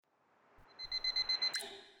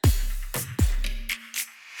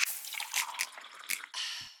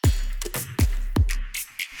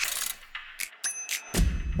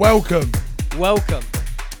Welcome. Welcome.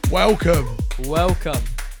 Welcome. Welcome.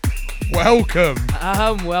 Welcome.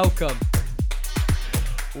 Welcome.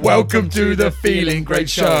 Welcome to the Feeling Great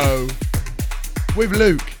Show with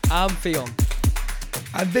Luke. I'm Theon.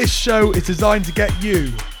 And this show is designed to get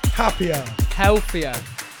you happier Healthier.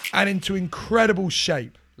 and into incredible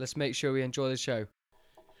shape. Let's make sure we enjoy the show.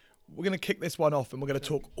 We're going to kick this one off and we're going to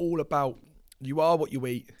talk all about you are what you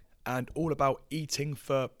eat and all about eating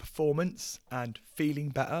for performance and feeling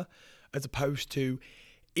better as opposed to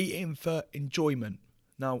eating for enjoyment.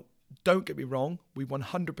 Now, don't get me wrong, we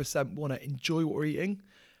 100% want to enjoy what we're eating,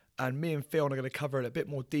 and me and Theon are going to cover in a bit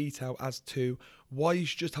more detail as to why you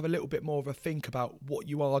should just have a little bit more of a think about what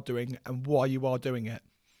you are doing and why you are doing it.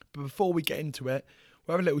 But before we get into it,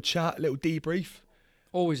 we'll have a little chat, a little debrief.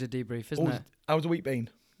 Always a debrief, isn't it? How's the week been?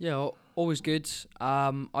 Yeah, always good.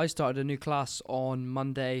 I started a new class on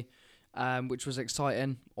Monday, which was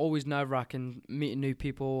exciting. Always nerve-wracking, meeting new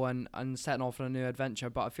people and setting off on a new adventure,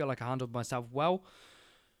 but I feel like I handled myself well.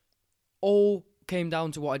 All came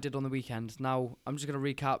down to what I did on the weekend. Now, I'm just going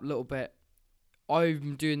to recap a little bit.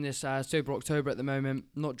 I'm doing this Sober October at the moment,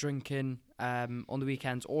 not drinking on the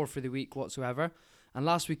weekends or through the week whatsoever. And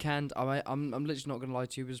last weekend, I'm literally not going to lie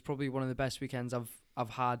to you, it was probably one of the best weekends I've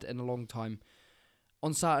had in a long time.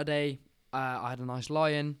 On Saturday, I had a nice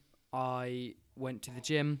lie-in. I went to the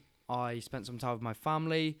gym. I spent some time with my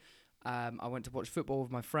family. I went to watch football with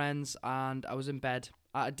my friends, and I was in bed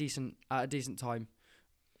at a decent time.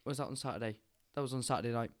 Was that on Saturday? That was on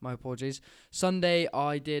Saturday night. My apologies. Sunday,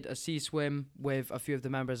 I did a sea swim with a few of the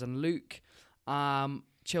members and Luke.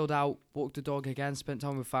 Chilled out, walked the dog again, spent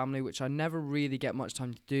time with family, which I never really get much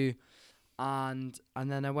time to do. And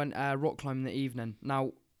then I went rock climbing in the evening.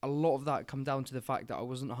 Now, a lot of that come down to the fact that I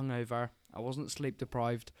wasn't hungover, I wasn't sleep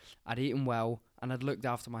deprived, I'd eaten well, and I'd looked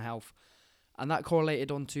after my health. And that correlated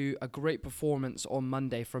onto a great performance on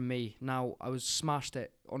Monday from me. Now, I was smashed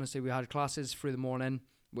it. Honestly, we had classes through the morning,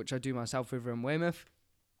 which I do myself over in Weymouth.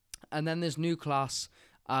 And then there's new class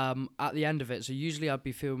at the end of it. So usually I'd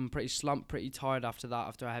be feeling pretty slumped, pretty tired after that,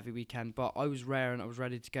 after a heavy weekend. But I was rare and I was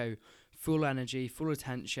ready to go. Full energy, full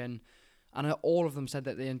attention. And all of them said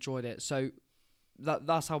that they enjoyed it. So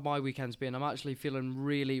that's how my weekend's been. I'm actually feeling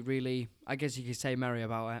really, really, I guess you could say, merry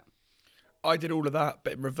about it. I did all of that,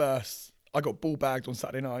 but in reverse. I got ball bagged on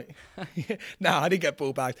Saturday night. No, I didn't get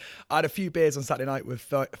ball bagged. I had a few beers on Saturday night with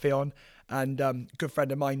Theon, and a good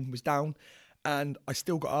friend of mine was down, and I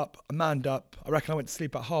still got up. I manned up. I reckon I went to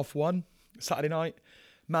sleep at 1:30 Saturday night.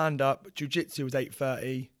 Manned up. Jiu-jitsu was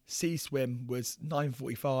 8:30. Sea swim was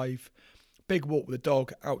 9:45. Big walk with the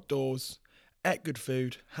dog outdoors. Ate good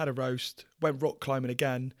food. Had a roast. Went rock climbing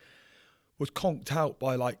again. Was conked out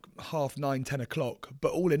by like 9:30, 10 o'clock.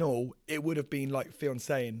 But all in all, it would have been, like Theon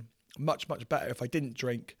saying, much better if I didn't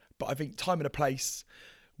drink. But I think time and a place,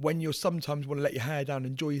 when you sometimes want to let your hair down,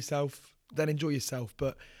 enjoy yourself, then enjoy yourself.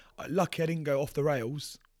 But lucky I didn't go off the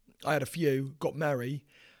rails. I had a few, got merry.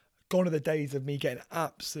 Gone are the days of me getting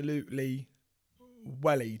absolutely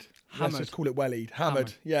wellied. Let's just call it wellied.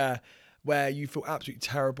 Hammered. Yeah. Where you feel absolutely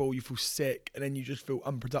terrible, you feel sick, and then you just feel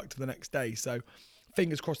unproductive the next day. So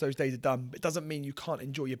fingers crossed those days are done. But it doesn't mean you can't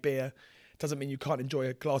enjoy your beer. Doesn't mean you can't enjoy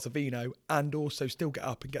a glass of vino and also still get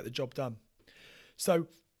up and get the job done. So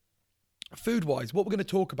food-wise, what we're going to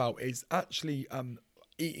talk about is actually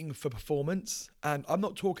eating for performance. And I'm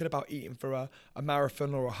not talking about eating for a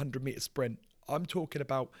marathon or a 100-meter sprint. I'm talking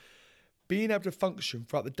about being able to function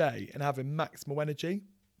throughout the day and having maximal energy.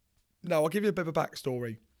 Now, I'll give you a bit of a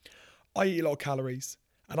backstory. I eat a lot of calories,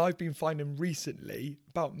 and I've been finding recently,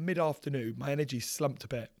 about mid-afternoon, my energy slumped a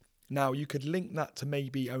bit. Now, you could link that to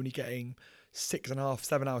maybe only getting 6.5,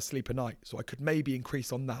 7 hours sleep a night. So I could maybe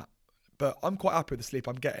increase on that. But I'm quite happy with the sleep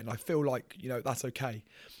I'm getting. I feel like, that's okay.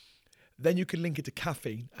 Then you can link it to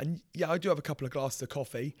caffeine. And yeah, I do have a couple of glasses of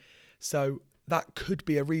coffee. So that could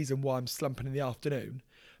be a reason why I'm slumping in the afternoon.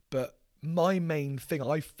 But my main thing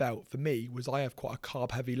I felt for me was I have quite a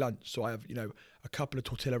carb-heavy lunch. So I have, a couple of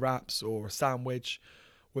tortilla wraps or a sandwich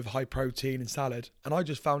with high protein and salad. And I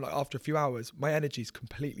just found like after a few hours, my energy's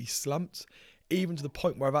completely slumped, even to the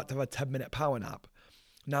point where I've had to have a 10-minute power nap.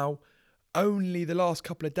 Now, only the last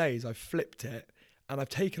couple of days I've flipped it and I've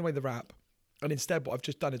taken away the wrap. And instead what I've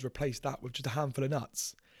just done is replaced that with just a handful of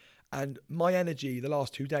nuts. And my energy the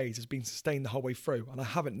last 2 days has been sustained the whole way through. And I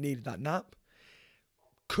haven't needed that nap.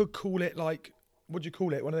 Could call it like, what do you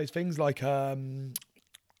call it? One of those things like, I'm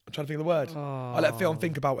trying to think of the word. I let Theon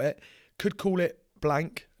think about it. Could call it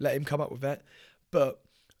blank, let him come up with it. But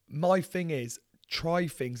my thing is, try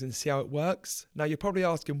things and see how it works. Now, you're probably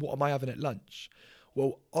asking, what am I having at lunch?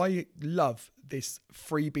 Well, I love this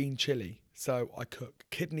 3 bean chili. So I cook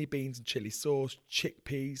kidney beans and chili sauce,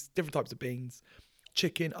 chickpeas, different types of beans,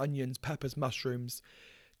 chicken, onions, peppers, mushrooms,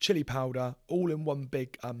 chili powder, all in one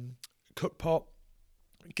big cook pot.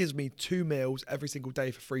 It gives me 2 meals every single day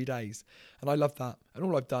for 3 days. And I love that. And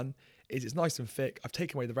all I've done is it's nice and thick. I've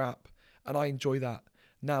taken away the wrap and I enjoy that.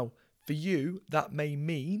 Now, for you, that may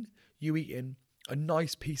mean you eating a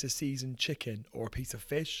nice piece of seasoned chicken or a piece of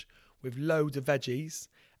fish with loads of veggies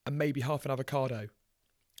and maybe half an avocado.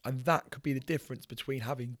 And that could be the difference between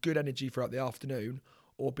having good energy throughout the afternoon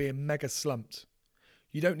or being mega slumped.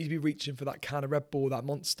 You don't need to be reaching for that can of Red Bull, that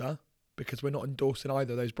Monster, because we're not endorsing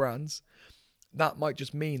either of those brands. That might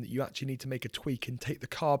just mean that you actually need to make a tweak and take the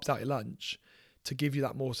carbs out of your lunch to give you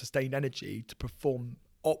that more sustained energy to perform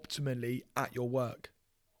optimally at your work.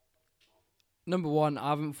 Number one, I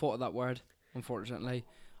haven't thought of that word, unfortunately.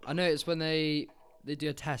 I know it's when they do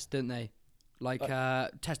a test, don't they? Like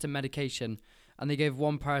testing medication, and they gave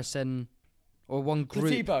one person or one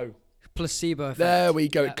group placebo effect. There we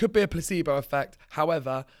go. Yeah. It could be a placebo effect.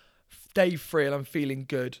 However, day 3 and I'm feeling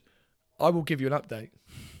good, I will give you an update.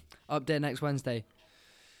 Update next Wednesday.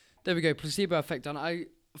 There we go. Placebo effect. And I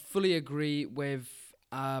fully agree with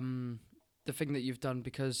the thing that you've done,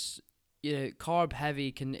 because carb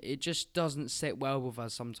heavy it just doesn't sit well with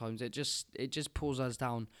us sometimes. It just pulls us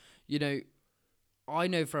down. I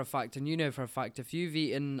know for a fact, and you know for a fact, if you've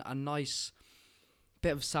eaten a nice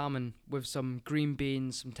bit of salmon with some green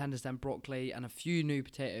beans, some tender stem broccoli, and a few new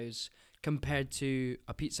potatoes compared to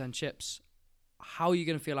a pizza and chips, how are you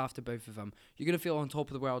going to feel after both of them? You're going to feel on top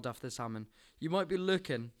of the world after the salmon. You might be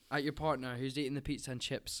looking at your partner who's eating the pizza and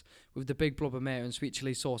chips with the big blob of mayo and sweet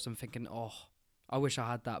chili sauce and thinking, oh, I wish I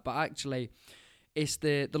had that. But actually, it's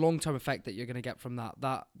the long-term effect that you're going to get from that.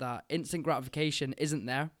 That instant gratification isn't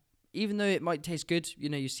there. Even though it might taste good,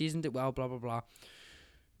 you seasoned it well, blah, blah, blah.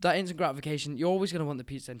 That instant gratification, you're always going to want the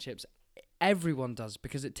pizza and chips. Everyone does,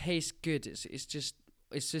 because it tastes good. It's just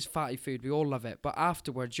fatty food. We all love it. But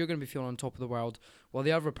afterwards, you're going to be feeling on top of the world, while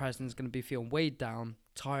the other person is going to be feeling weighed down,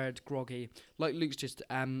 tired, groggy, like Luke's just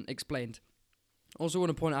explained. Also want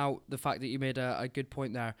to point out the fact that you made a good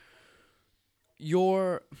point there.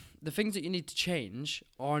 The things that you need to change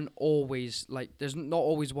aren't always, there's not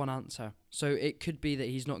always one answer. So it could be that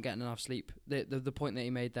he's not getting enough sleep. The point that he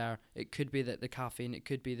made there, it could be that the caffeine, it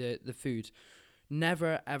could be the food.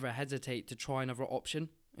 Never, ever hesitate to try another option,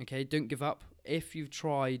 okay? Don't give up. If you've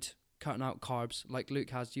tried cutting out carbs, like Luke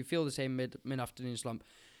has, you feel the same mid-afternoon slump,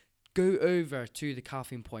 go over to the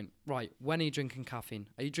caffeine point. Right, when are you drinking caffeine?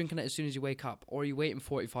 Are you drinking it as soon as you wake up, or are you waiting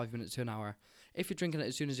 45 minutes to an hour? If you're drinking it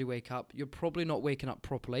as soon as you wake up, you're probably not waking up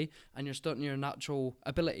properly, and you're starting your natural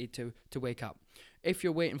ability to wake up. If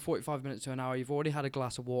you're waiting 45 minutes to an hour, you've already had a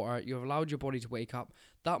glass of water, you've allowed your body to wake up,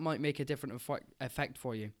 that might make a different effect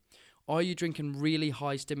for you. Are you drinking really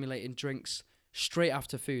high stimulating drinks straight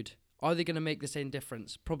after food? Are they going to make the same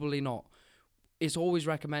difference? Probably not. It's always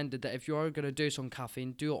recommended that if you're going to do some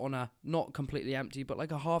caffeine, do it on a not completely empty, but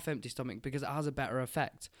like a half empty stomach, because it has a better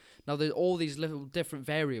effect. Now, there's all these little different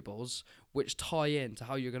variables which tie in to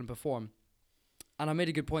how you're going to perform. And I made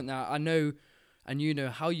a good point there. I know, and you know,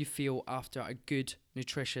 how you feel after a good,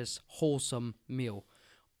 nutritious, wholesome meal.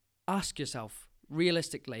 Ask yourself,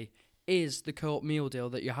 realistically, is the co-op meal deal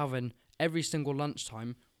that you're having every single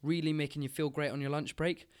lunchtime really making you feel great on your lunch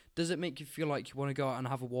break? Does it make you feel like you want to go out and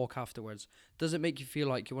have a walk afterwards? Does it make you feel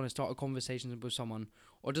like you want to start a conversation with someone?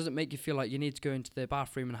 Or does it make you feel like you need to go into the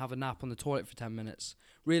bathroom and have a nap on the toilet for 10 minutes?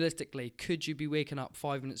 Realistically, could you be waking up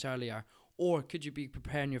 5 minutes earlier? Or could you be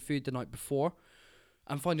preparing your food the night before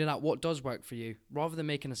and finding out what does work for you? Rather than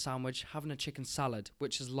making a sandwich, having a chicken salad,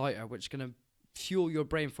 which is lighter, which is going to fuel your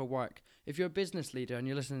brain for work. If you're a business leader and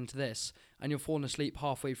you're listening to this and you're falling asleep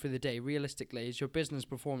halfway through the day, realistically, is your business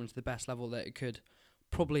performing to the best level that it could?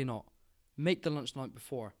 Probably not. Make the lunch the night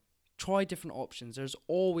before. Try different options. There's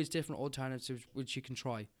always different alternatives which you can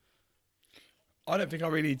try. I don't think I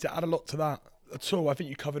really need to add a lot to that at all. I think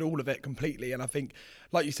you covered all of it completely. And I think,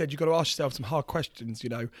 like you said, you've got to ask yourself some hard questions.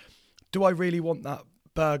 Do I really want that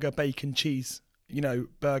burger, bacon, cheese,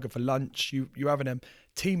 burger for lunch? You're having a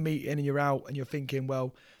team meeting and you're out and you're thinking,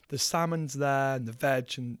 well, the salmon's there and the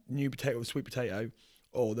veg and new potato with sweet potato,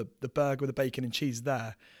 or the burger with the bacon and cheese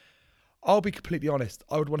there. I'll be completely honest.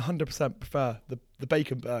 I would 100% prefer the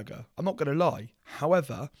bacon burger. I'm not going to lie.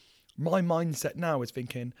 However, my mindset now is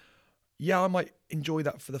thinking, yeah, I might enjoy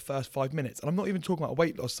that for the first 5 minutes. And I'm not even talking about a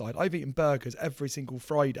weight loss side. I've eaten burgers every single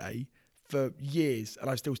Friday for years and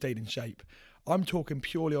I've still stayed in shape. I'm talking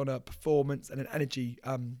purely on a performance and an energy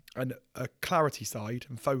and a clarity side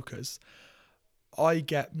and focus. I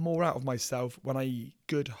get more out of myself when I eat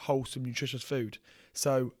good, wholesome, nutritious food.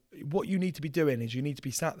 So what you need to be doing is you need to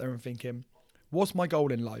be sat there and thinking, What's my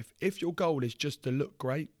goal in life? If your goal is just to look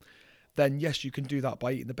great, then yes, you can do that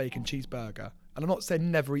by eating the bacon cheeseburger. And I'm not saying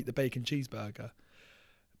never eat the bacon cheeseburger.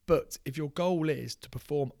 But if your goal is to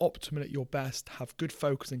perform optimally at your best, have good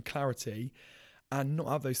focus and clarity, and not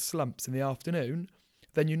have those slumps in the afternoon,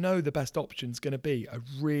 then you know the best option is going to be a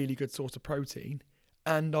really good source of protein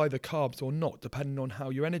and either carbs or not, depending on how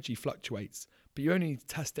your energy fluctuates. But you only need to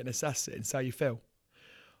test it and assess it and see how you feel.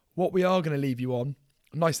 What we are going to leave you on,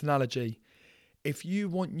 a nice analogy, if you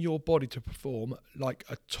want your body to perform like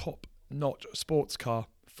a top-notch sports car,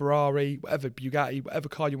 Ferrari, whatever, Bugatti, whatever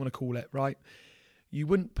car you want to call it, right? You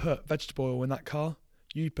wouldn't put vegetable oil in that car.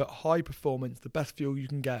 You'd put high performance, the best fuel you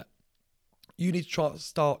can get. You need to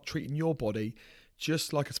start treating your body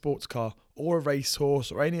just like a sports car or a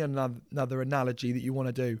racehorse or any another analogy that you want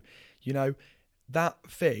to do. You know, that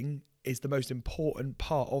thing is the most important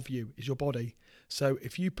part of you, is your body. So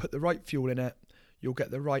if you put the right fuel in it, you'll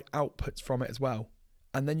get the right outputs from it as well.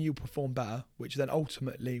 And then you'll perform better, which then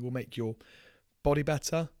ultimately will make your body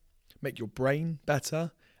better, make your brain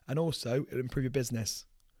better, and also it'll improve your business.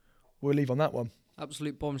 We'll leave on that one.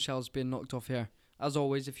 Absolute bombshells being knocked off here. As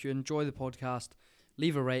always, if you enjoy the podcast,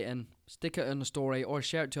 leave a rating, stick it in a story, or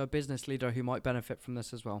share it to a business leader who might benefit from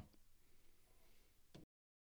this as well.